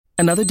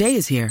Another day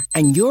is here,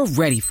 and you're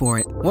ready for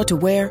it. What to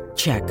wear?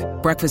 Check.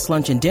 Breakfast,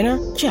 lunch, and dinner?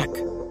 Check.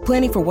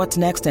 Planning for what's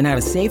next and how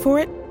to save for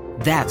it?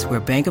 That's where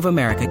Bank of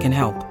America can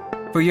help.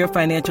 For your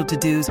financial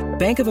to-dos,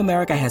 Bank of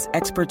America has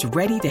experts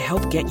ready to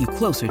help get you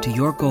closer to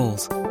your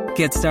goals.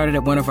 Get started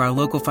at one of our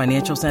local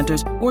financial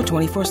centers or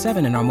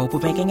 24/7 in our mobile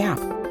banking app.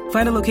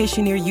 Find a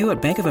location near you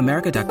at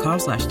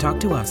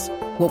bankofamerica.com/talktous.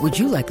 What would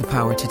you like the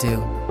power to do?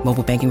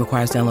 Mobile banking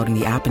requires downloading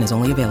the app and is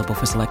only available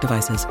for select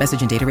devices.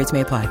 Message and data rates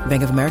may apply.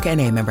 Bank of America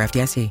N.A., member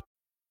FDIC.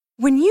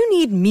 When you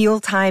need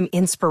mealtime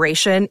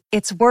inspiration,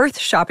 it's worth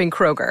shopping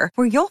Kroger,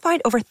 where you'll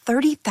find over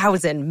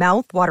 30,000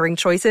 mouth-watering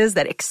choices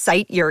that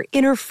excite your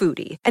inner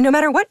foodie. And no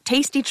matter what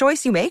tasty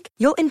choice you make,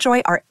 you'll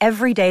enjoy our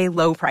everyday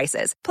low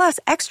prices, plus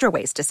extra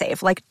ways to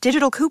save, like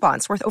digital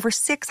coupons worth over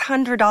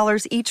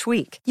 $600 each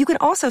week. You can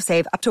also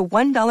save up to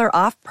 $1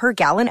 off per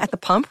gallon at the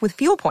pump with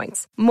fuel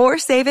points. More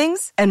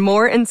savings and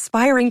more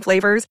inspiring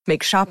flavors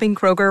make shopping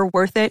Kroger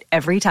worth it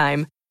every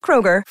time.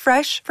 Kroger,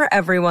 fresh for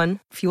everyone.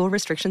 Fuel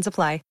restrictions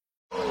apply.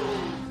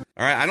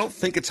 All right, I don't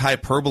think it's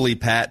hyperbole,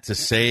 Pat, to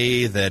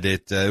say that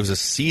it was a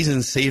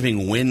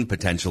season-saving win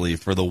potentially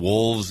for the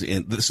Wolves.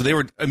 So they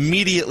were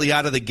immediately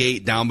out of the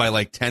gate down by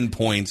like 10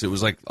 points. It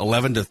was like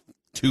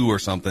 11-2 or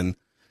something.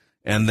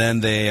 And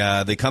then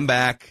they come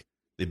back,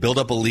 they build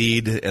up a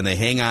lead, and they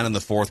hang on in the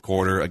fourth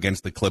quarter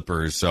against the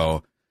Clippers.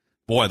 So,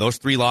 boy, those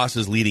 3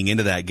 losses leading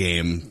into that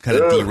game kind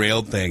of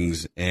derailed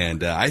things.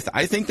 And I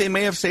think they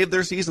may have saved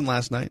their season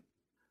last night.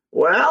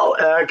 Well,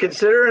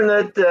 considering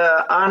that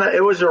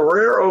it was a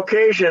rare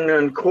occasion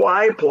and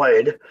Kawhi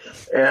played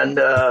and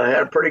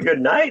had a pretty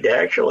good night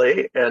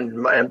actually,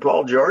 and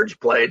Paul George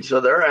played, so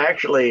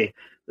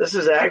this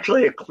is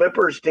actually a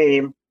Clippers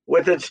team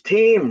with its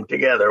team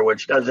together,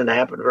 which doesn't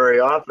happen very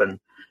often.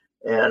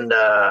 And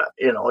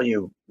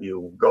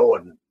you go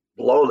and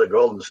blow the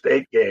Golden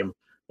State game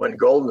when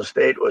Golden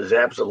State was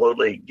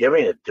absolutely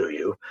giving it to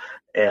you.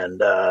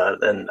 And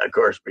then, of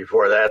course,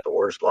 before that, the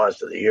worst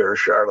loss of the year,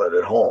 Charlotte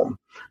at home.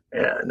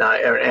 And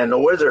the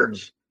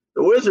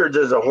Wizards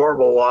is a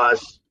horrible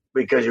loss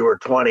because you were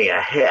 20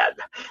 ahead.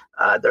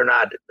 They're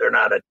not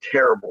a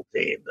terrible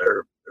team.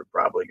 They're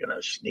probably going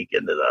to sneak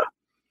into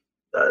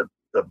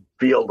the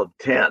field of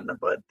 10.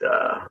 But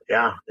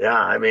yeah.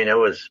 I mean, there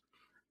was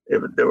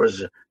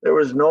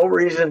no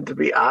reason to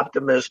be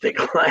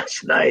optimistic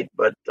last night.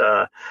 But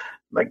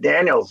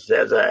McDaniels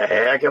has a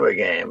heck of a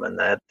game, and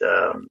that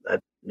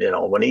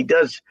when he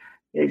does,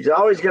 he's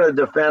always going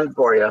to defend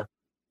for you.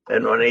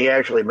 And when he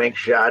actually makes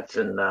shots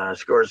and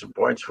scores some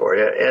points for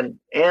you, and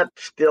Ant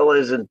still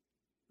isn't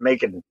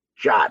making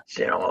shots.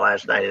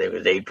 Last night I think it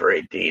was 8 for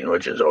 18,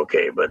 which is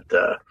okay. But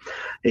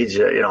he's,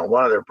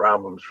 one of their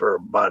problems for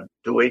about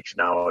 2 weeks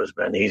now has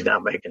been he's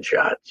not making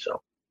shots.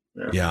 So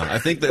yeah, I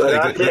think that. But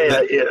I'll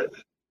tell you,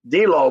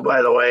 D'Lo,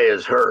 by the way,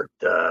 is hurt.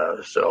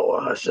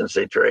 So since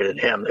they traded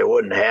him, they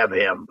wouldn't have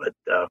him. But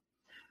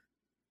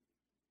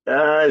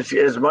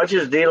as much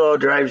as D'Lo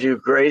drives you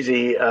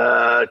crazy,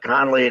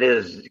 Conley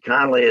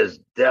is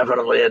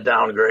definitely a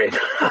downgrade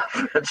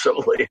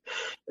offensively,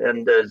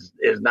 and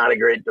is not a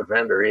great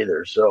defender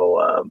either.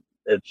 So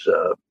it's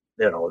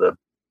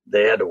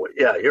they had to win.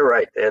 Yeah, you're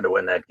right. They had to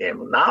win that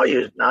game. Now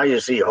you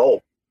see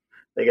hope.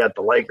 They got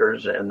the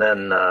Lakers and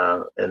then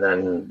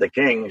the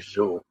Kings,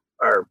 who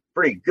are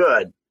pretty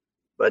good.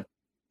 But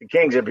the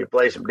Kings, if you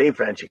play some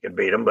defense, you can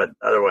beat them. But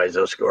otherwise,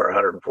 they'll score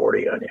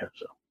 140 on you.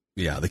 So.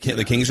 Yeah, the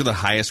Kings are the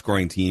highest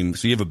scoring team.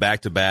 So you have a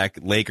back-to-back,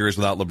 Lakers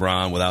without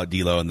LeBron, without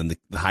D'Lo, and then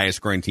the highest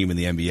scoring team in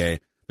the NBA.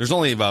 There's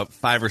only about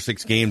 5 or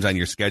 6 games on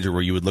your schedule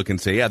where you would look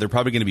and say, yeah, they're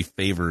probably going to be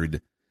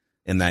favored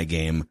in that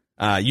game.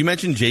 You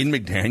mentioned Jaden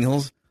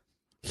McDaniels.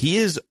 He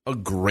is a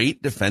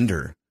great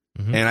defender.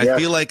 Mm-hmm. And I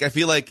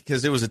feel like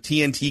because there was a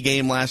TNT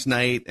game last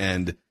night,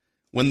 and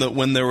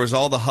when there was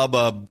all the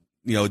hubbub,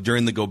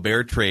 during the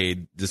Gobert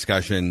trade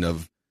discussion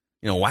of,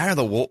 why are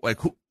the Wolves,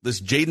 this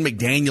Jaden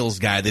McDaniels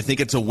guy, they think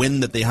it's a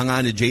win that they hung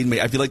on to Jaden.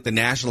 I feel like the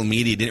national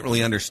media didn't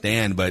really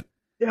understand, but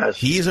yes,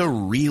 he's a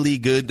really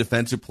good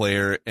defensive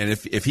player. And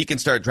if he can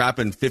start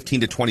dropping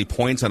 15 to 20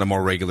 points on a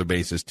more regular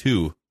basis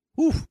too.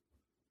 Whew.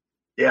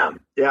 Yeah.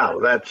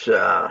 That's,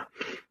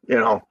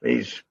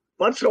 he's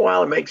once in a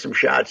while he makes some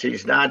shots.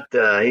 He's not,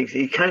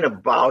 he kind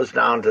of bows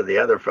down to the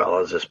other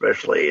fellas,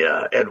 especially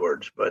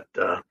Edwards, but,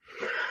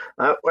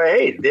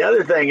 hey, the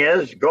other thing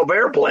is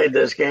Gobert played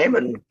this game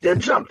and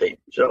did something.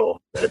 So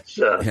that's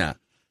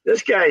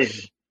This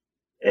guy's,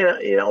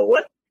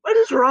 what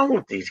is wrong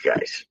with these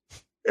guys?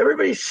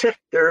 Everybody's sick.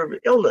 They're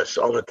illness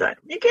all the time.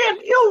 You can't.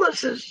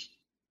 Illness is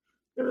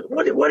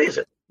what is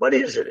it? What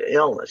is it?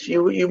 Illness.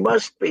 You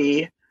must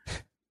be.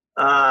 You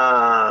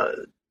got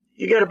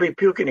to be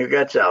puking your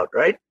guts out,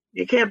 right?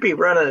 You can't be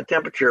running a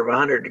temperature of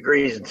 100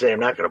 degrees and say I'm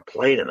not going to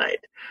play tonight.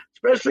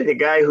 Especially the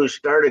guy who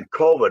started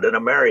COVID in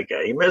America.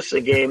 He missed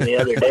the game the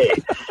other day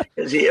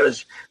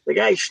because the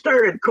guy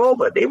started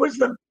COVID. He was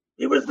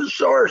the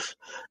source.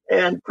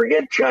 And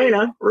forget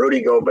China.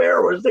 Rudy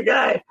Gobert was the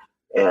guy.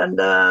 And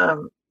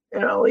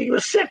he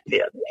was sick then.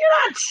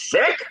 You're not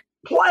sick.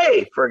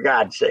 Play, for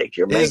God's sake.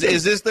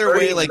 Is this their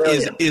way? Like,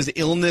 is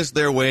illness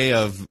their way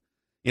of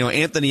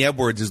Anthony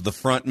Edwards is the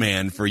front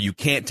man for you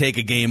can't take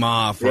a game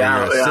off or you're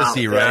a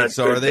sissy, right?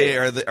 So are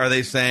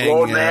they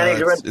saying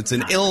it's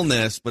an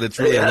illness, but it's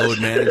really a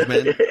load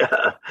management?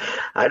 Yeah.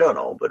 I don't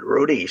know, but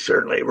Rudy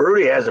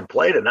hasn't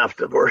played enough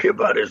to worry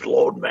about his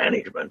load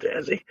management,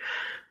 has he?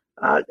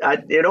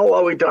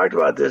 What we talked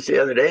about this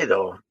the other day,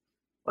 though.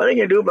 What are you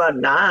going to do about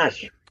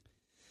Nas?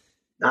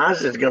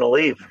 Nas is going to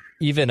leave.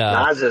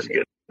 Nas is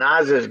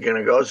going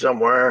to go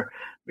somewhere,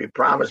 be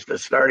promised a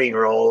starting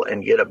role,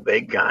 and get a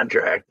big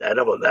contract.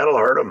 That'll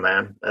hurt him,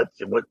 man. That's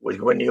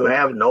when you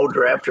have no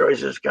draft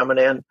choices coming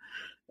in,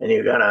 and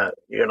you're gonna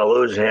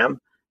lose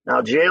him.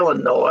 Now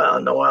Jalen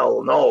Noel,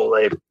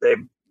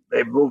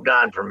 they've moved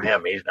on from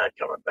him. He's not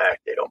coming back.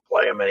 They don't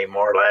play him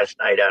anymore. Last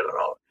night, I don't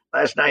know.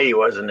 Last night he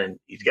wasn't in.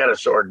 He's got a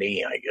sore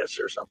knee, I guess,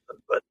 or something.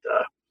 But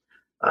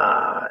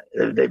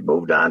they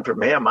moved on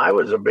from him. I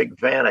was a big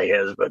fan of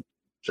his, but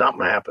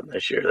something happened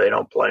this year. They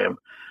don't play him.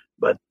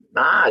 But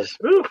Nas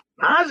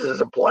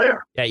is a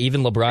player. Yeah,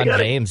 even LeBron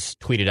James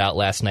tweeted out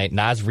last night,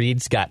 Nas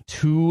Reed's got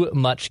too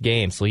much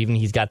game. So even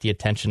he's got the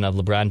attention of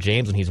LeBron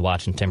James when he's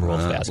watching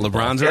Timberwolves basketball.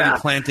 LeBron's already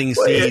planting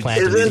seeds.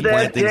 Isn't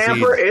that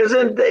tampering?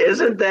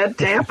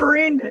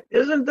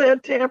 Isn't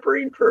that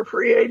tampering for a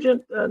free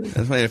agent?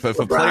 That's why if a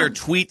player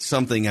tweets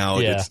something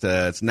out,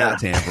 it's not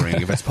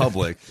tampering if it's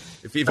public.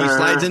 If he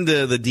slides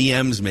into the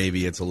DMs,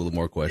 maybe it's a little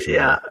more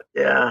questionable.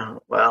 Yeah.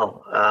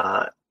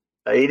 Well,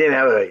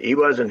 he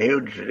wasn't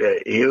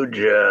huge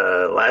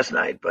last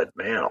night, but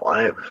man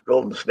alive,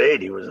 Golden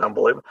State, he was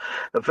unbelievable.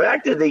 The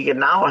fact that he can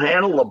now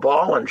handle the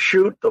ball and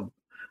shoot from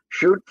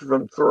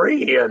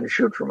three and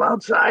shoot from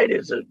outside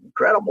is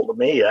incredible to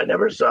me. I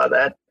never saw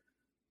that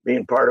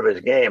being part of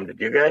his game. Did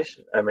you guys?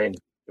 I mean,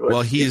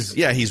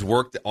 he's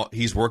worked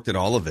at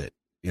all of it.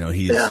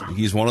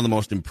 He's one of the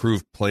most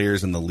improved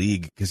players in the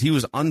league because he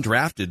was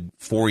undrafted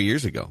 4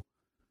 years ago.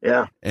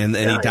 Yeah. And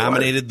he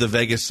dominated the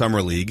Vegas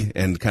Summer League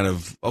and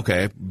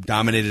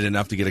dominated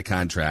enough to get a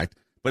contract.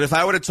 But if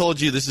I would have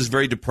told you this is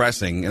very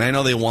depressing, and I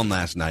know they won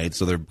last night,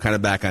 so they're kind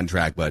of back on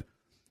track, but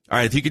all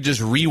right, if you could just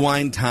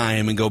rewind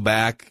time and go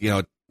back,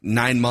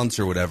 9 months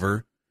or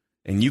whatever,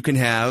 and you can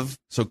have,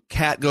 so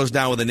Cat goes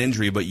down with an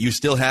injury, but you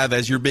still have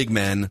as your big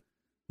men,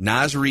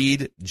 Naz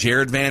Reid,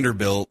 Jared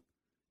Vanderbilt,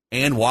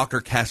 and Walker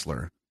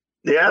Kessler.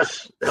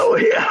 Yes. Oh,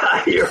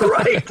 yeah, you're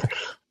right.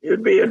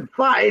 You'd be in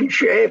fine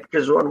shape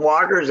because when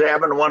Walker's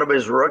having one of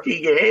his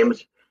rookie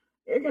games,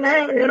 you can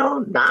have,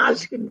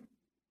 Nas can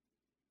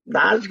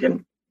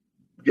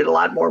get a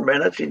lot more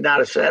minutes. He's not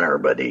a center,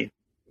 but the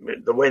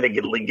way the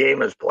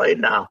game is played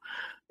now,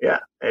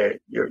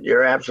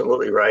 you're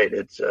absolutely right.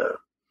 It's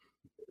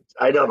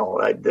I don't know.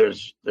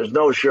 There's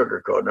no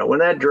sugarcoat. Now, when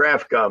that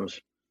draft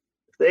comes,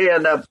 if they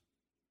end up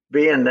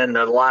being in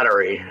the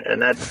lottery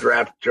and that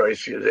draft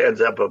choice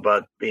ends up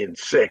about being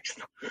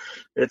sixth,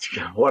 it's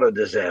what a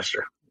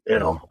disaster.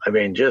 I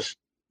mean, just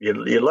you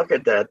look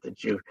at that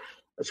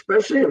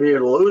especially if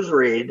you lose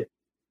Reed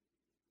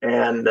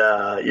and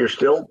you're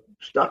still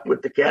stuck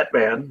with the Cat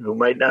Man, who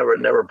might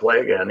never play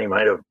again. He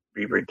might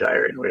be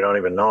retired. We don't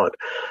even know it.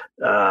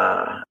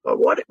 But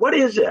what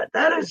is that?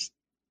 That is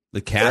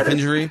the calf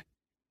injury.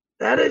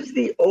 That is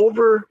the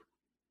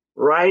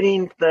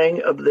overriding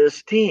thing of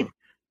this team,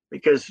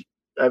 because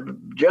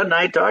Judd and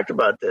I talked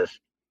about this.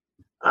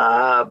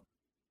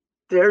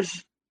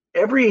 There's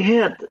every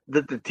hint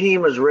that the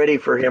team is ready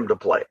for him to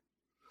play,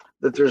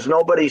 that there's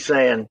nobody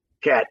saying,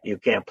 Cat, you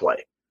can't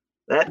play.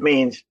 That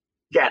means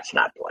Cat's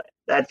not playing.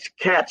 That's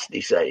Cat's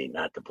deciding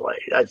not to play.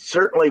 That's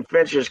certainly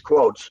Finch's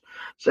quotes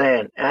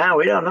saying,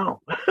 we don't know.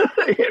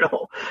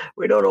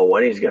 We don't know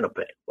when he's going to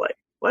play. What?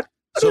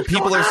 So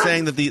people are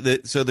saying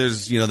that so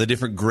there's, the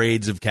different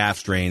grades of calf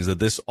strains, that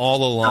this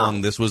all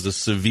along, this was a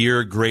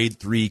severe grade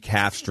 3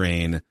 calf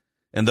strain,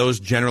 and those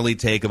generally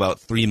take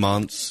about 3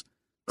 months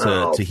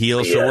to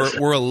heal. Yes.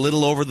 So we're a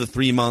little over the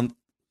 3 month,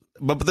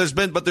 but there's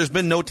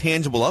been no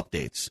tangible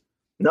updates.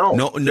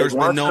 No, there's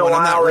been no.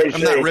 I'm not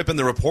ripping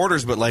the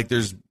reporters, but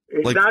he's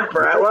not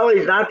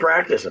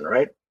practicing,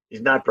 right?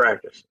 He's not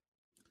practicing,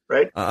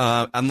 right?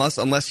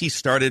 Unless he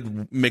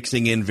started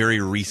mixing in very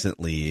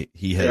recently,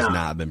 he has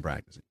not been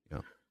practicing.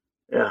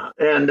 Yeah,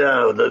 and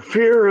the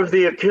fear of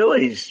the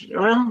Achilles.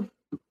 Well,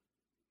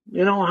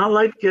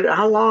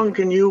 how long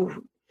can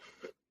you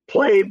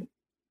play?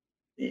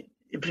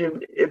 If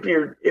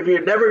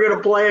you're never going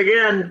to play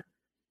again,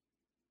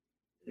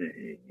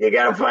 you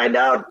got to find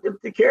out if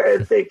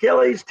the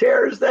Achilles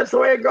tears. That's the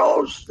way it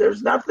goes.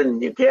 There's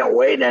nothing. You can't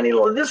wait any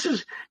longer.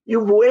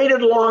 You've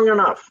waited long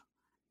enough.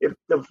 If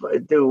the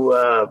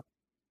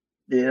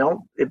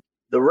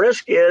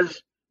risk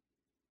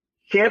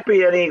can't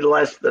be any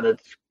less than it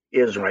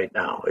is right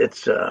now.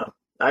 It's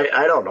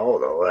I don't know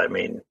though. I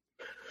mean,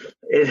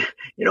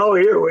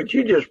 here what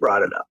you just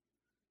brought it up.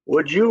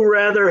 Would you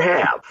rather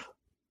have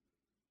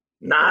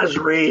Naz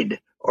Reid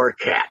or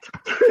Cat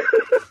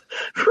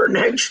for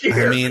next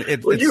year? I mean,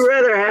 would you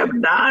rather have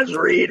Naz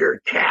Reid or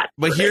Cat?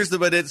 But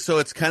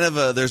it's kind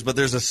of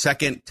there's a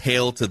second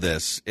tail to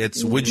this.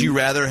 It's would you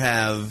rather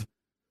have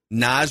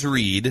Naz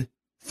Reid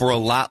for a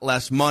lot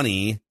less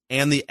money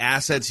and the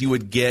assets you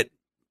would get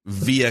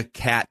via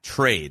Cat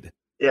trade.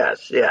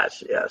 Yes.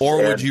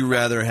 Or would you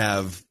rather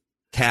have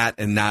Cat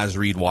and Naz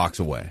Reid walks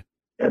away?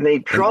 And the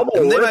trouble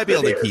and they with might be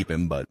able to is, keep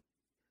him, but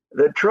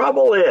the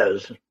trouble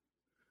is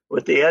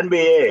with the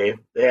NBA,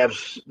 they have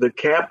the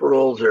cap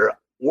rules are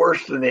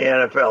worse than the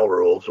NFL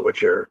rules,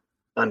 which are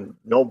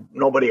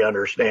nobody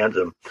understands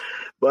them.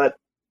 But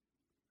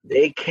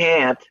they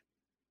can't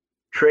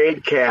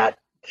trade Cat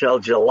till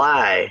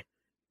July.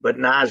 But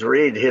Naz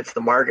Reid hits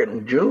the market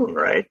in June,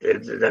 right?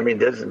 They start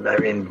making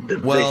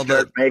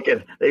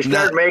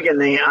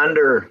the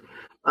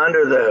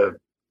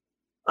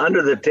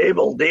under the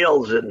table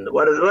deals, and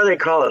what do they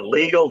call it?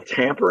 Legal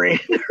tampering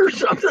or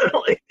something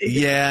like that.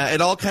 Yeah,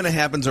 it all kind of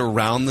happens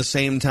around the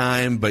same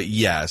time, but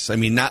yes. I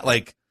mean, not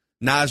like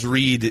Naz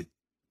Reid,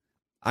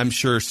 I'm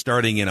sure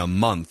starting in a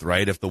month,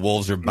 right? If the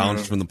Wolves are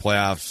bounced from the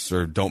playoffs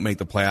or don't make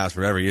the playoffs,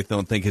 or whatever, you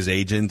don't think his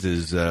agent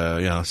is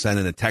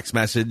sending a text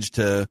message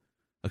to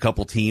a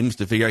couple teams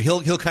to figure out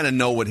he'll kind of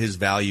know what his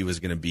value is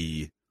going to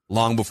be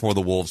long before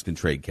the Wolves can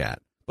trade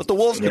Cat. But the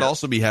Wolves could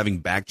also be having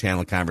back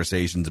channel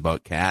conversations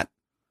about Cat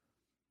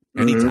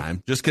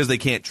anytime. Just because they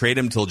can't trade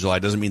him till July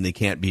doesn't mean they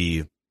can't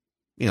be,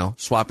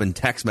 swapping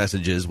text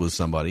messages with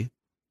somebody.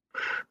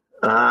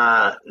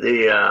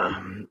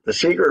 The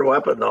secret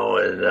weapon though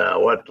is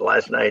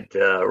last night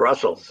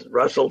Russell's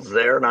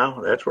there now.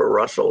 That's where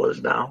Russell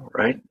is now,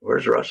 right?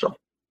 Where's Russell?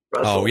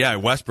 Oh yeah,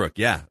 Westbrook.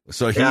 Yeah,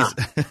 so he's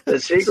the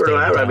secret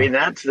weapon. I mean,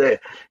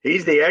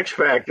 he's the X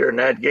factor in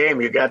that game.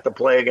 You got to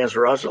play against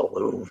Russell,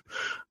 who,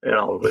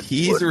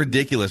 he's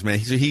ridiculous, man.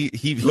 He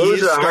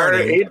is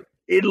starting.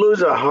 He'd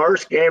lose a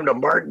harsh game to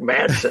Mark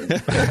Madsen.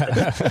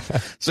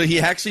 So he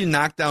actually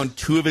knocked down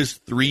 2 of his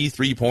 3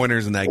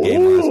 3-pointers in that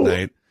game last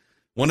night.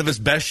 One of his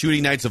best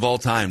shooting nights of all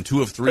time.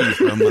 2 of 3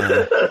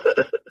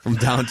 from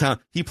downtown.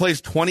 He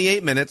plays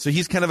 28 minutes, so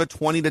he's kind of a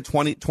 20 to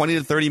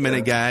 30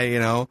 minute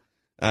guy,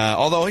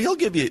 although he'll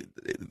give you,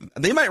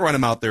 they might run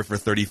him out there for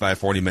 35,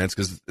 40 minutes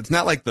because it's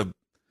not like the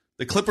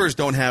Clippers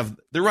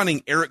they're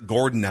running Eric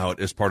Gordon out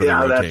as part of the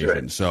rotation.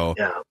 That's right. So,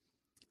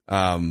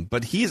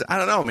 but I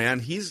don't know, man.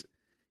 He's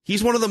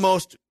one of the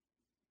most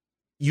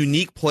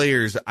unique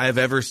players I've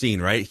ever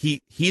seen, right?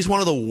 He's one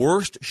of the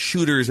worst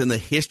shooters in the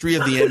history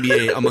of the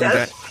NBA among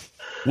guys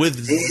with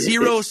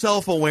zero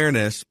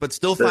self-awareness, but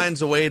still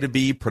finds a way to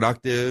be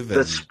productive.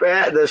 The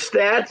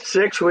stats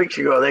 6 weeks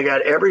ago, they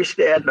got every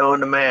stat known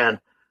to man.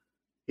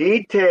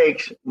 He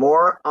takes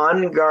more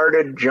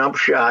unguarded jump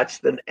shots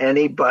than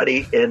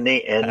anybody in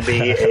the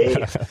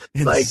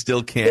NBA.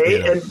 Still can't.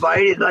 They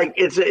invited,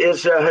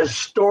 it's a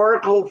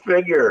historical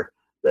figure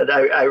that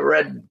I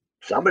read.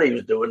 Somebody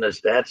was doing the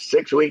stats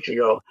 6 weeks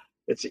ago.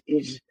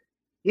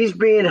 He's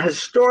being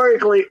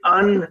historically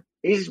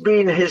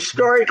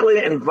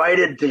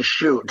invited to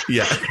shoot.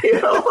 Yeah.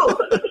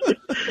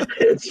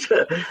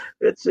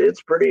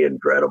 It's pretty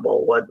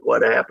incredible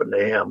what happened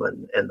to him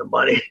and the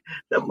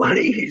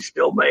money he's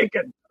still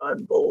making.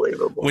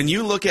 Unbelievable. When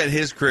you look at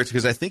his career,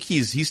 because I think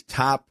he's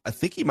top. I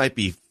think he might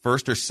be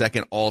first or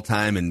second all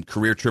time in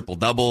career triple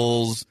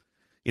doubles.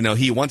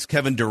 Once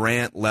Kevin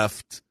Durant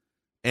left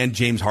and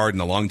James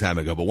Harden a long time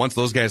ago, but once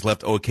those guys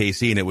left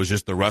OKC and it was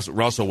just the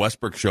Russell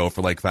Westbrook show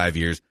for like 5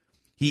 years,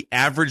 he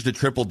averaged a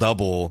triple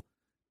double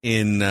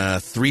in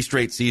 3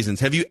 straight seasons.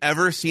 Have you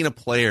ever seen a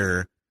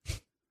player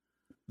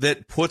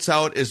that puts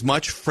out as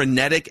much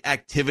frenetic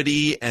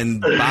activity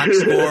and box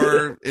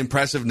score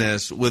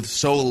impressiveness with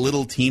so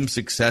little team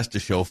success to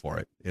show for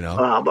it?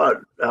 How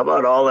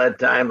about all that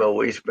time that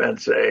we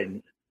spent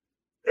saying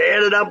they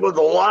ended up with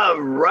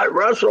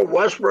Russell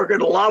Westbrook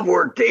and Love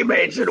were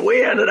teammates, and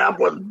we ended up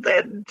with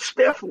that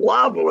stiff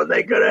Love when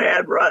they could have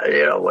had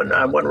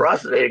when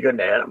Russell, they couldn't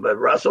have him, but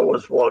Russell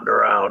was floating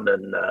around,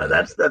 and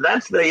that's the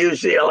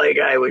UCLA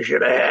guy we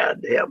should have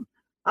had him.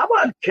 How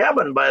about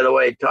Kevin, by the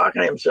way,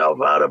 talking himself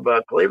out of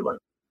Cleveland?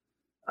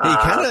 He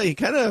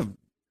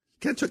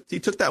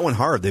took that one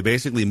hard. They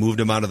basically moved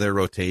him out of their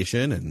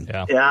rotation, and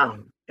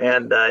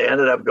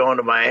ended up going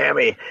to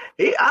Miami.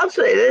 I'll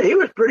say that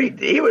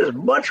he was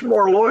much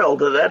more loyal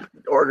to that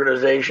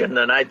organization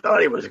than I thought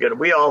he was going to.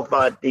 We all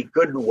thought he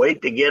couldn't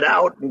wait to get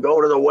out and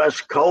go to the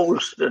West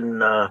Coast.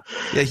 And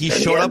he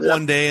showed up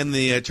one day and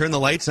they turned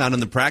the lights on in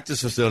the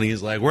practice facility.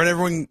 He's like, where's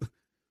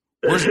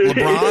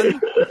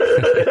LeBron?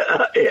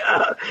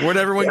 Where'd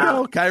everyone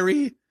go?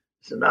 Kyrie?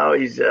 So now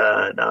he's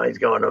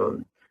going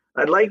to.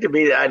 I'd like to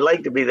be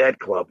that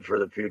club for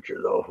the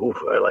future, though. Oof,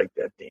 I like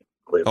that team.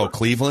 Cleveland. Oh,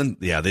 Cleveland?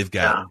 Yeah, they've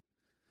got.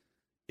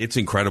 It's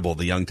incredible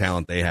the young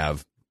talent they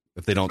have.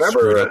 If they don't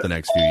screw it up the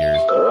next few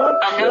years.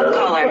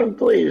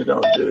 Please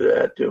don't do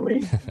that to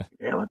me.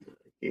 Damn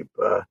it!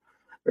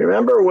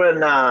 Remember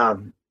when?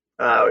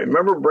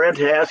 Remember Brent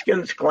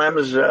Haskins,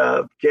 Clem's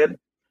kid,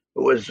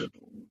 who was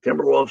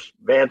Timberwolves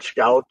band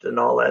scout and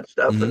all that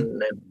stuff,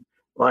 and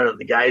one of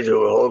the guys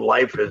whose whole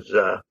life is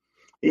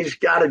he's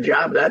got a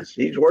job.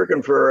 He's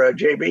working for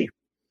JB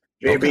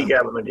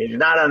government. He's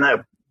not on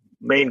the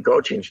main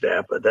coaching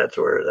staff, but that's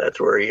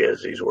where he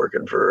is. He's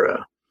working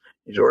for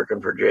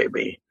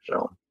JB.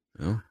 So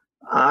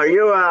Are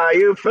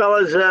you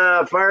fellas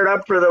fired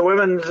up for the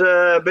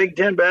women's Big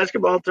Ten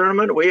basketball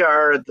tournament? We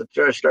are at the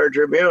Star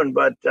Tribune,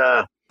 but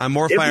I'm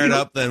more fired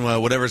up than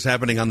whatever's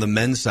happening on the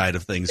men's side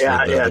of things for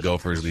the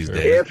Gophers these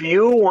days. If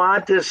you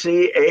want to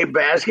see a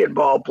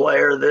basketball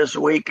player this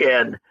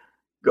weekend,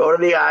 go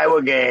to the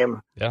Iowa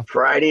game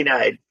Friday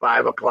night,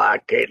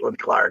 5:00. Caitlin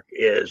Clark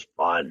is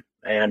fun,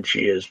 and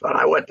she is fun.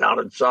 I went down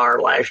and saw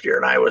her last year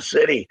in Iowa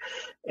City,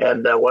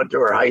 and went to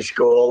her high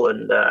school.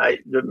 And I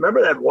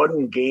remember that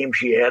one game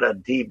she had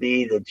on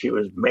TV that she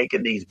was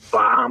making these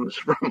bombs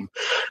from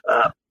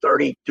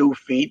 32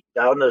 feet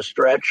down the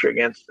stretch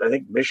against, I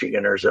think,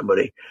 Michigan or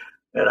somebody.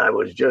 And I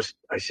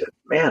said,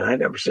 man,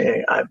 I've never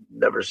seen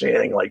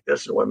anything like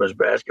this in women's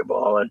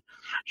basketball. And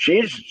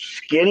she's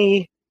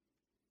skinny,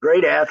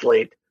 great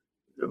athlete,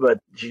 but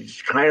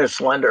she's kind of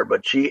slender,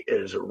 but she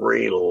is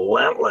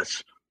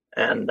relentless.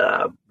 And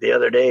the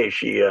other day,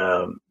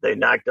 they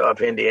knocked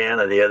off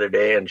Indiana the other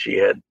day, and she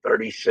had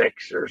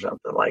 36 or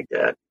something like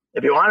that.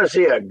 If you want to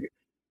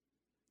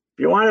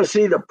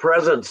see the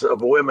presence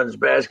of women's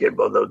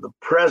basketball, the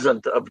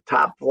present of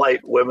top flight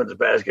women's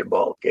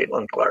basketball,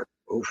 Caitlin Clark.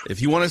 Oof.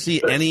 If you want to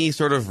see any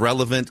sort of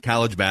relevant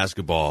college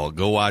basketball,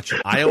 go watch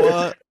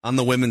Iowa on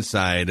the women's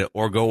side,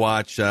 or go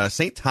watch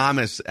St.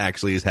 Thomas.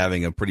 Actually, is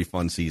having a pretty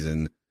fun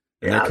season.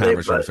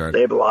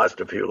 They've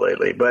lost a few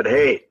lately, but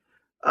hey.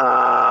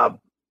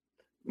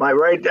 My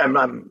write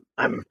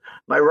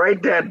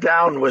that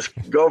down was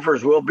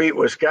Gophers will beat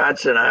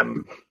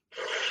Wisconsin.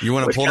 You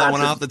want to pull that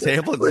one off the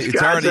table?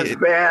 It's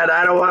bad.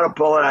 I don't want to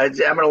pull it. I'm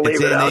going to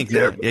leave it out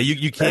there. Yeah,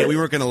 you can't. We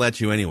weren't going to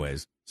let you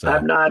anyways. So.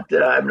 I'm not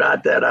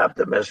that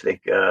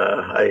optimistic.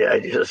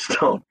 I just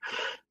don't.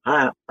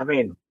 I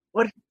mean,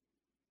 what?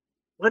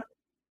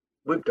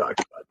 We've talked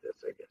about this.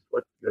 I guess.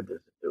 What good does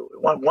it do?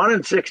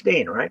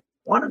 1-16, right?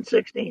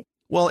 1-16.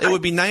 Well, it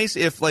would be nice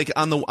if, like,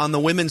 on the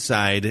women's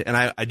side, and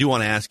I do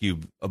want to ask you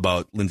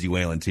about Lindsay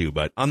Whalen too,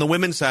 but on the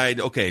women's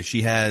side, okay,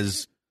 she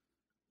has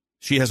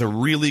a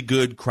really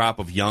good crop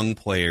of young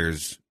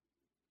players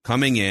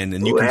coming in,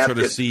 and you can sort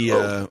of see,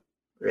 you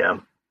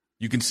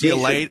can see a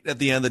light at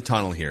the end of the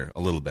tunnel here a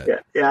little bit.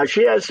 Yeah,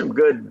 she has some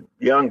good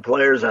young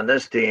players on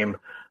this team,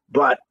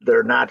 but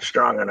they're not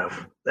strong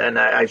enough. And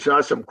I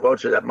saw some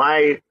quotes of that.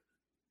 My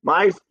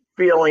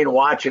feeling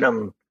watching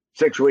them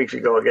 6 weeks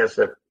ago against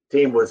the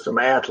team with some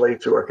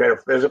athletes who are kind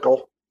of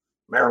physical,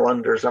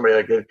 Maryland or somebody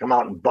that could come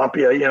out and bump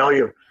you. You know,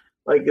 you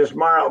like this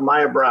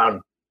Maya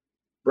Brown.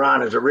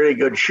 Brown is a really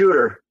good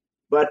shooter,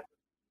 but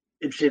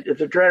if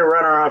they're trying to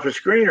run her off a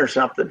screen or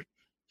something,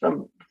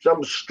 some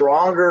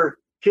stronger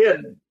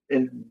kid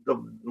in the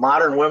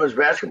modern women's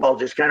basketball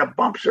just kind of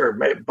bumps her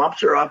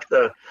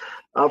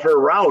off her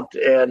route,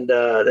 and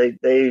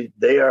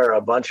they are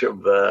a bunch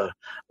of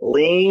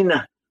lean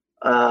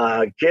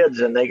kids,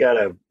 and they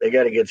gotta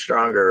get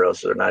stronger, or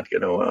else they're not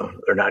gonna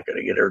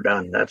get her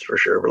done. That's for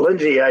sure. But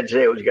Lindsay, I'd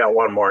say we've got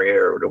one more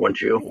year,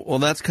 wouldn't you? Well,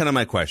 that's kind of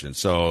my question.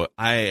 So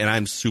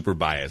I'm super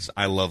biased.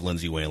 I love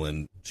Lindsay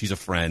Whalen. She's a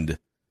friend.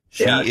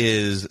 She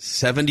is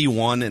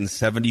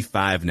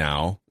 71-75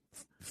 now,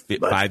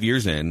 5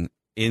 years in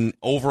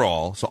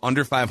overall, so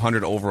under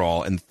 500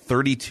 overall, and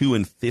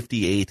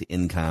 32-58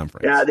 in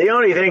conference. Yeah, the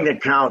only thing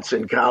that counts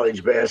in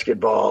college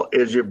basketball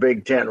is your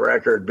Big Ten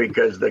record,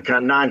 because the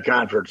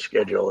non-conference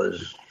schedule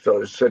is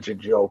such a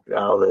joke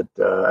now that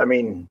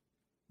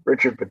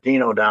Richard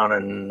Pitino down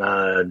in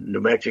New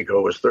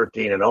Mexico was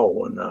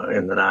 13-0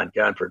 in the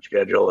non-conference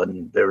schedule,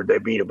 and they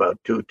beat about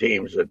two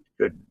teams that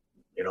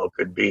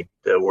could beat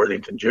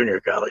Worthington Junior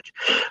College,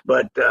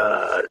 but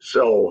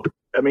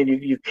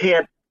you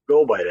can't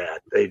go by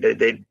that.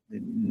 The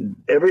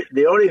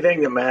only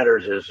thing that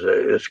matters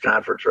is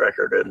conference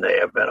record, and they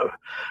have been a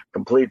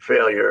complete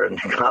failure in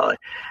college.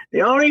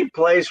 The only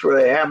place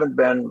where they haven't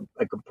been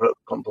a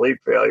complete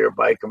failure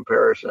by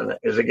comparison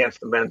is against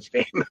the men's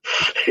team.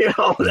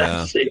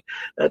 That's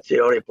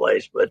the only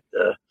place. But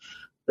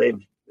they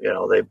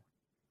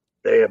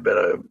have been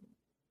a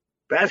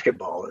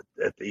basketball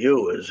at the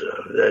U as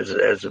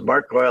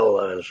Mark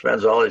Coyle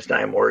spends all his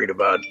time worried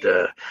about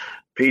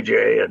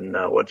PJ and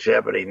what's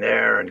happening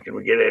there, and can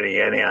we get any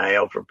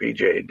NIL for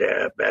PJ?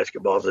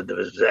 Basketball is a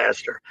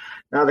disaster.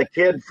 Now the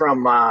kid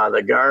from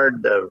the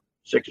guard, the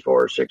 6'4",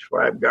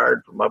 6'5"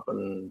 guard from up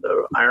in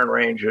the Iron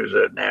Range, who's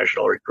a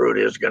national recruit,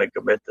 is going to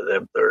commit to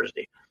them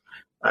Thursday.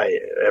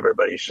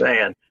 Everybody's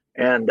saying,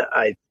 and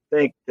I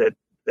think that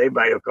they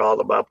might have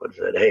called him up and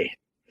said, "Hey,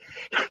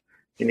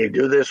 can you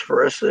do this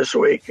for us this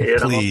week?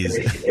 Please.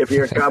 If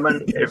you're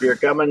going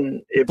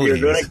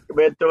to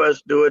commit to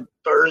us, do it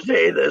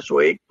Thursday this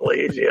week,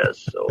 please."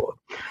 Yes. So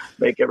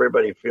make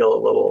everybody feel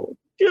a little,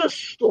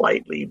 just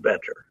slightly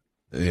better.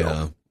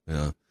 Yeah.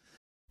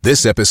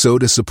 This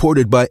episode is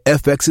supported by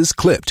FX's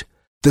Clipped,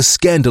 the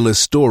scandalous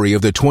story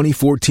of the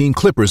 2014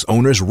 Clippers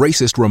owner's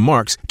racist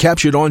remarks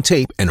captured on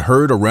tape and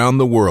heard around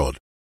the world.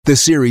 The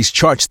series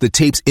charts the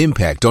tape's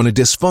impact on a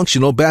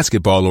dysfunctional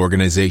basketball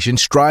organization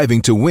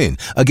striving to win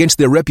against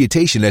their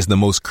reputation as the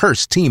most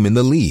cursed team in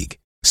the league.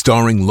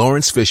 Starring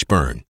Lawrence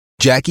Fishburne,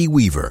 Jackie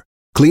Weaver,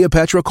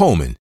 Cleopatra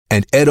Coleman,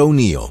 and Ed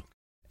O'Neill.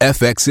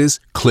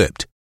 FX's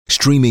Clipped,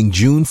 Streaming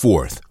June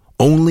 4th,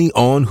 only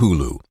on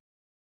Hulu.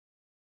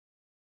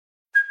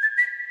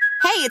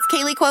 Hey, it's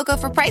Kaylee Cuoco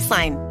for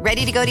Priceline.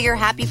 Ready to go to your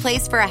happy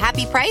place for a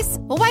happy price?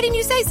 Well, why didn't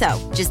you say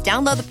so? Just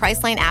download the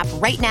Priceline app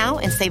right now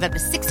and save up to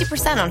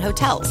 60% on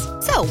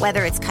hotels. So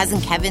whether it's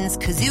Cousin Kevin's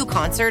Kazoo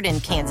Concert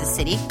in Kansas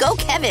City, go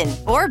Kevin,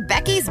 or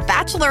Becky's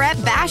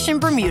Bachelorette Bash in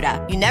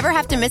Bermuda, you never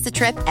have to miss a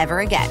trip ever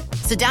again.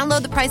 So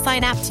download the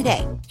Priceline app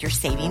today. Your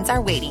savings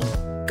are waiting.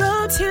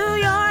 Go to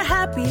your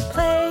happy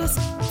place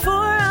for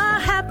a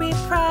happy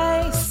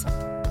price.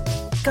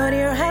 Go to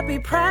your happy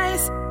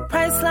price,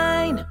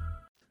 Priceline.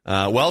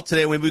 Well,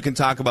 today maybe we can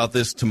talk about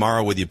this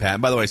tomorrow with you, Pat.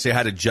 And by the way, say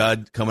hi to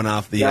Judd coming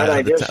off the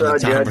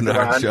Tom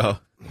Bernard show.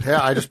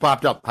 Yeah, I just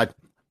popped up.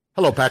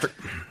 Hello, Patrick.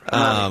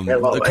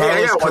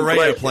 Carlos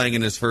Correa playing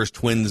in his first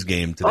Twins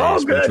game today.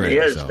 Oh, good. He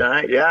is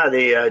tonight. Yeah,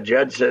 the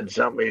Judd said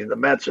something. The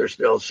Mets are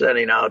still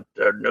sending out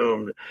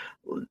noon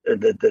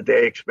that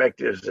they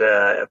expect his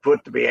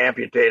foot to be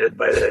amputated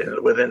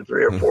within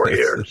 3 or 4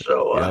 years.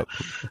 So,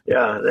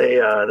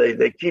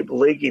 they keep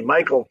leaking.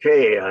 Michael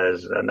Kay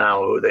is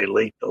now who they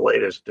leaked the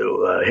latest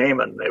to.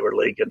 Heyman, they were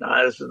leaking.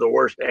 This is the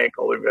worst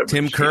ankle we've ever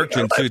seen.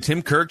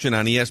 Tim Kirkjian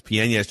on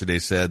ESPN yesterday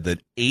said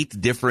that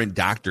 8 different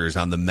doctors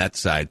on the Mets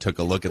side took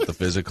a look at the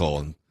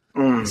physical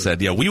and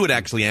said, we would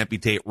actually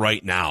amputate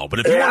right now. But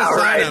if you want to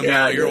sign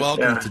him, you're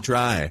welcome to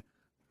try.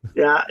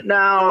 Yeah.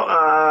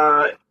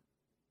 Now,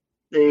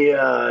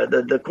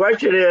 the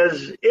question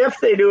is, if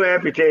they do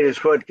amputate his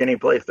foot, can he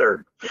play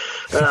third?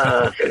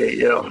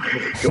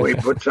 Can we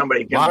put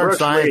somebody? Modern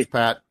science,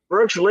 Pat.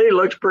 Brooks Lee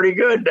looks pretty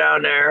good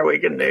down there. We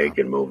can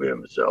move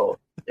him. So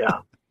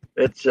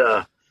it's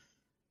the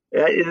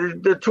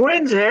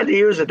Twins had to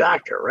use a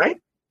doctor, right?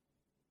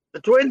 The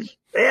Twins,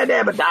 they had to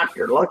have a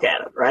doctor look at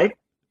it, right?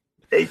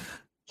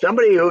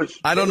 Somebody who's...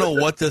 I don't know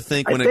what to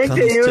think when it comes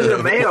to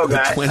a Mayo the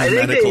guy. Twins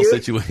medical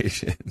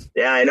situation.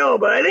 Yeah, I know,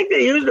 but I think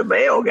they used a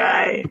Mayo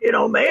guy.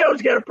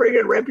 Mayo's got a pretty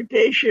good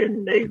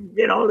reputation. They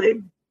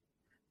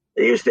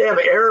used to have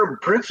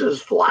Arab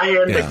princes fly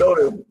in to go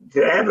to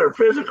have their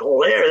physical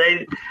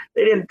there. They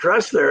didn't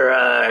trust their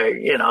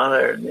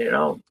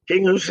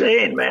King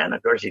Hussein, man.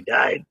 Of course, he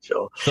died.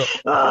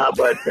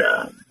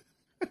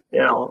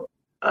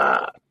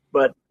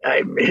 But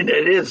I mean,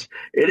 it is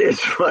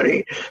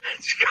funny.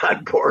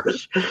 Poor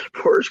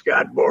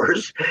Scott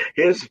Boras,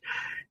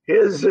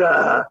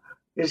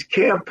 his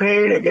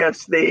campaign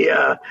against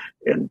the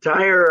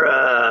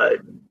entire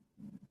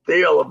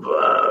deal of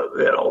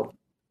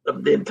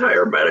the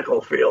entire medical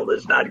field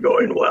is not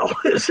going well.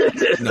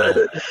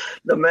 The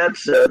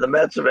Mets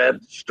have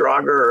had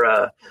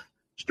stronger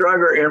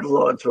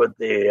influence with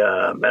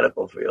the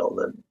medical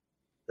field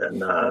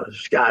than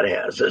Scott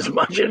has, as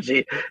much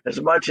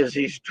as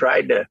he's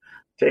tried to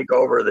take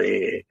over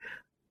the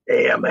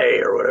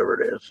AMA or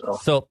whatever it is.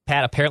 So,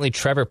 Pat, apparently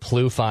Trevor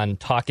Plouffe on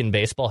Talkin'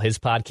 Baseball, his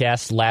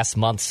podcast last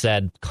month,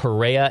 said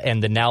Correa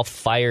and the now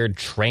fired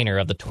trainer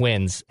of the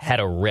Twins had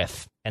a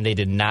riff, and they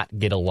did not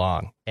get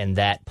along. And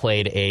that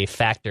played a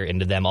factor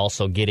into them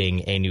also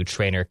getting a new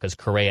trainer because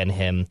Correa and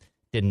him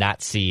did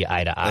not see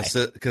eye to eye.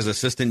 Because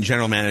assistant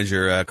general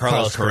manager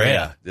Carlos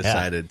Correa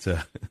decided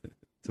to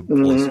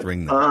pull a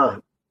string there.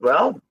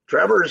 Well,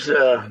 Trevor's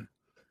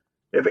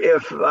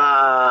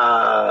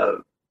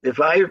if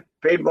I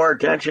paid more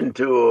attention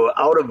to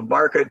out of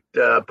market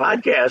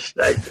podcasts,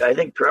 I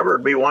think Trevor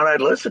would be one I'd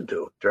listen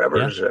to.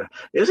 Trevor's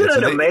isn't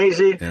it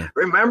amazing? Yeah.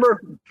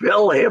 Remember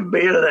Phil, him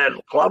being in that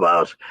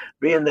clubhouse,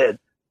 being the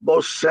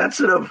most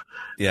sensitive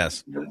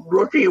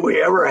rookie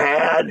we ever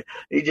had.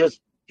 He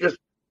just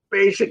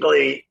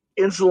basically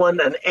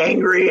insolent and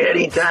angry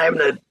anytime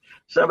that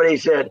somebody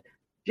said,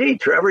 "Gee,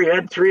 Trevor, you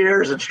had 3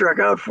 errors and struck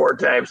out 4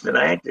 times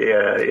tonight.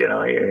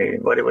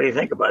 What do you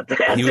think about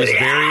that?" He was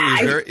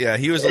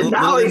he was a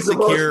little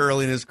insecure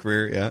early in his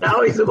career. Yeah.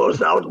 Now he's the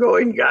most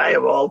outgoing guy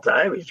of all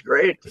time. He's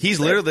great.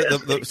 He's literally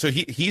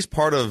he's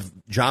part of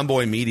John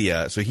Boy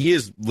Media. So he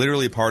is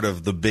literally part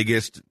of the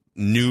biggest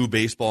new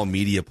baseball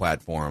media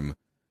platform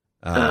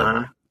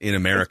in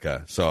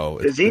America. So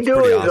does he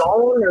do it his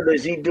own, or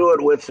does he do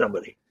it with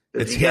somebody?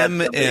 It's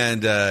him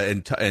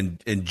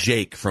and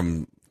Jake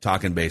from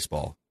Talkin'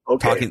 Baseball.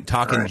 Okay.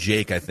 Talking right.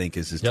 Jake, I think,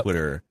 is his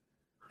Twitter.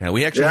 Yeah,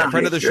 we actually had a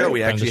friend of the show.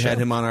 We actually had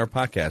him on our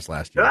podcast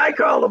last year. I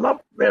called him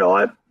up,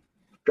 a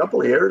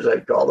couple of years.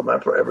 I called him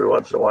up every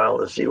once in a while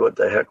to see what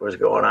the heck was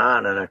going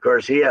on. And, of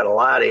course, he had a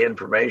lot of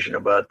information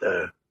about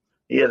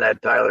he and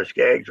that Tyler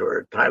Skaggs,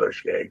 right?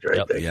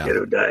 Yep, the kid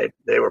who died.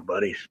 They were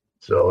buddies.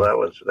 So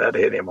that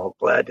hit him. I'm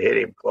glad to hit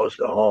him close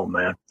to home,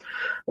 man.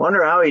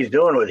 Wonder how he's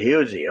doing with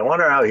Hughesy. I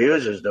wonder how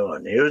Hughes is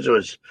doing. Hughes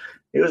was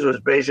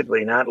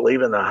basically not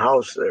leaving the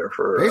house there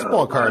for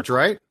baseball cards,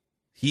 right?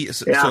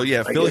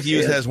 Phil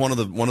Hughes has one of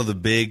the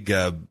big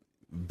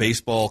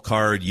baseball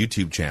card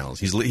YouTube channels.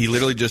 He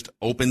literally just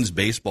opens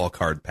baseball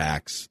card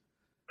packs.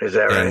 Is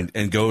that right?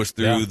 And goes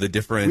through the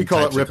different we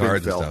call types it ripping, of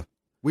cards Phil. and stuff.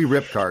 We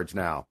rip cards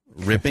now.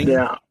 Ripping?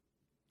 Yeah.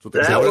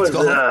 That was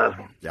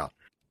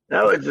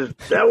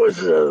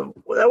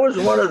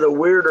one of the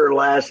weirder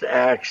last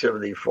acts of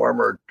the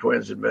former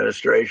Twins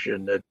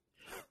administration, that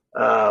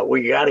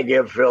we got to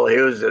give Phil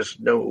Hughes this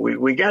new.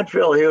 We got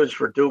Phil Hughes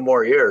for 2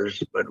 more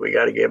years, but we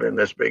got to give him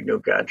this big new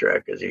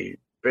contract because he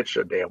pitched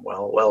so damn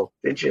well. Well,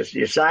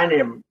 you signed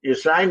him. You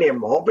signed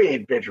him hoping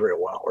he'd pitch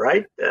real well,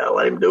 right?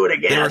 Let him do it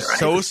again. They were right?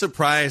 so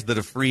surprised that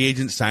a free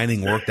agent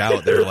signing worked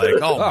out. They were like,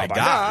 "Oh, my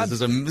God,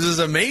 this is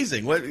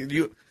amazing." What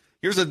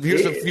here's a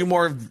few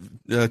more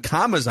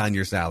commas on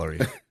your salary.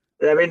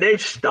 I mean, they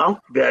stunk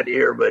that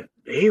year, but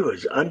he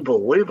was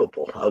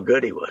unbelievable how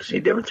good he was. He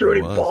never threw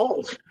any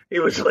balls. He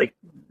was like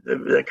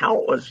the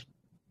count was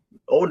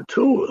 0-2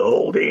 the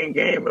whole dang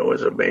game. It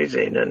was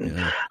amazing, and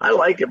I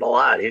liked him a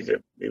lot. He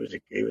was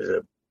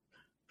a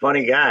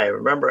funny guy.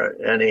 Remember,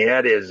 and he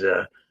had his.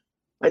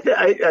 I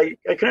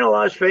kind of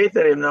lost faith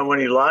in him though when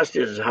he lost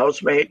his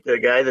housemate, the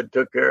guy that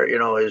took care,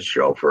 his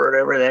chauffeur and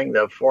everything,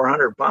 the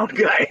 400-pound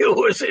guy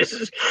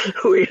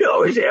who he'd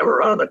always have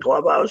around the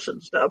clubhouse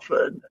and stuff,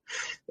 and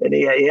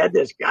he had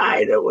this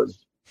guy that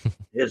was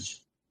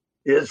his.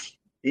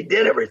 He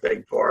did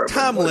everything for him.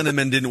 Tom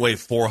Linneman didn't weigh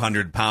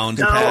 400 pounds.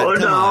 No.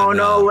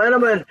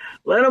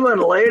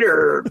 Linneman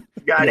later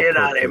got in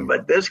on him,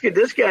 but this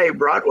guy he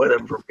brought with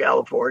him from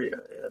California.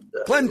 And,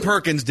 Glenn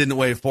Perkins didn't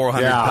weigh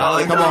 400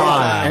 pounds. Come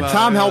on. And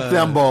Tom helped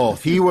them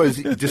both. He was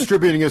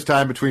distributing his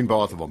time between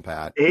both of them,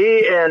 Pat.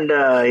 He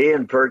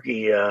and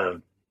Perky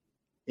aren't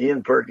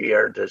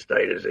as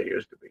tight as they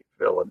used to be.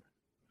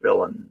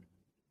 Phil and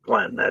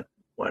Glenn, that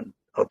went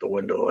out the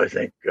window, I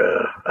think.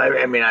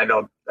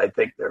 I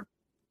think they're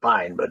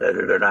fine, but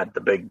they're not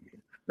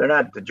they're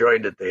not the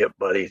joint at the hip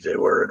buddies they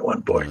were at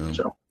one point.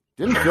 So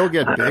didn't Phil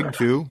get big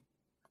too?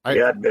 I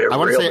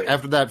want to say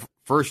after that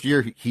first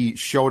year he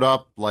showed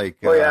up like.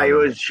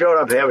 He showed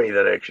up heavy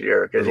the next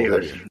year because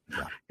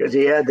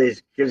he had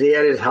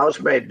his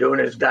housemate doing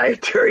his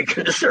dietary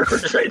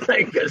concerns. I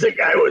think because the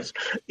guy was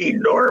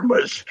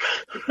enormous,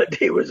 but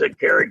he was a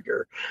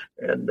character,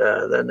 and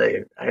then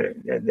they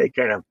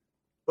kind of.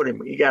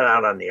 He got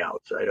out on the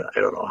outs. I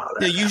don't know how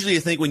that. Yeah, usually I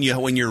think when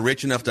you're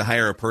rich enough to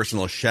hire a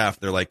personal chef,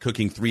 they're like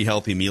cooking 3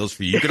 healthy meals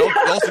for you. You could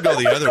also go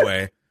the other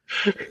way.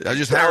 I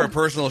just hire a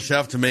personal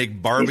chef to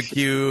make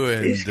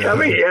barbecue. He's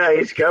coming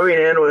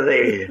in with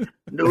a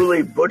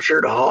newly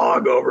butchered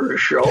hog over his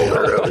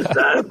shoulder. It was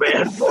not a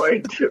bad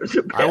point.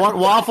 I want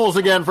waffles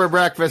again for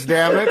breakfast,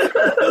 damn it!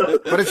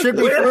 But it should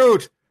be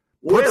fruit.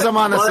 Put some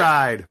on the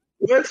side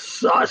with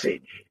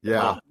sausage.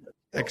 Yeah.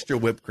 Extra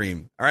whipped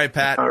cream. All right,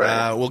 Pat. All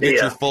right. We'll get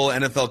your full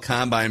NFL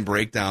Combine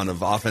breakdown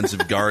of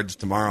offensive guards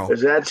tomorrow.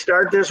 Does that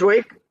start this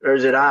week, or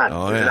is it on?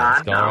 Oh, yeah.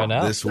 It's going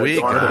right this week.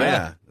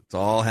 Yeah. It's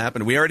all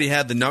happened. We already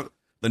had the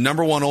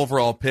number 1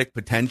 overall pick,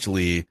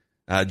 potentially.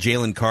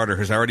 Jalen Carter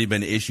has already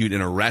been issued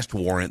an arrest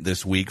warrant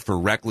this week for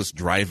reckless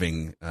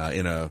driving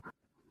in a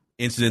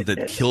incident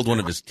that killed one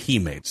of his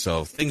teammates.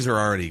 So things are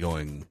already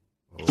going.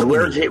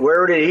 Where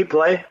did he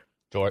play?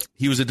 Georgia.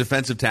 He was a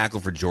defensive tackle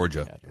for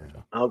Georgia. Yeah,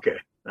 Georgia. Okay.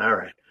 All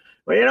right.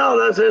 Well,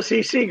 those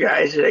SEC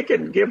guys, they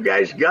can give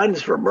guys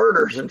guns for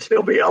murders and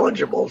still be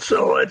eligible.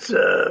 So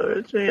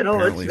they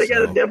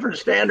got a different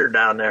standard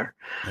down there.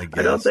 I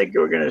don't think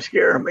we're going to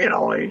scare him.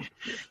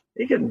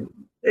 They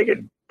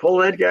could pull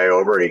that guy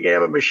over and he can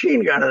have a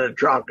machine gun in the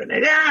trunk and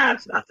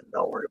it's nothing.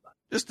 Don't worry about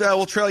it. Just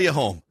we'll trail you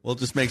home. We'll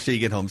just make sure you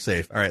get home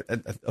safe. All right.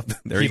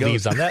 There he goes.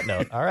 Leaves on that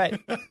note. All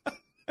right.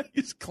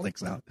 He just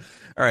clicks out.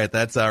 All right,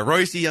 that's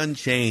Reusse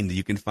Unchained.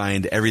 You can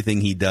find everything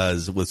he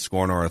does with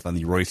Score North on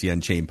the Reusse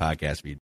Unchained podcast feed.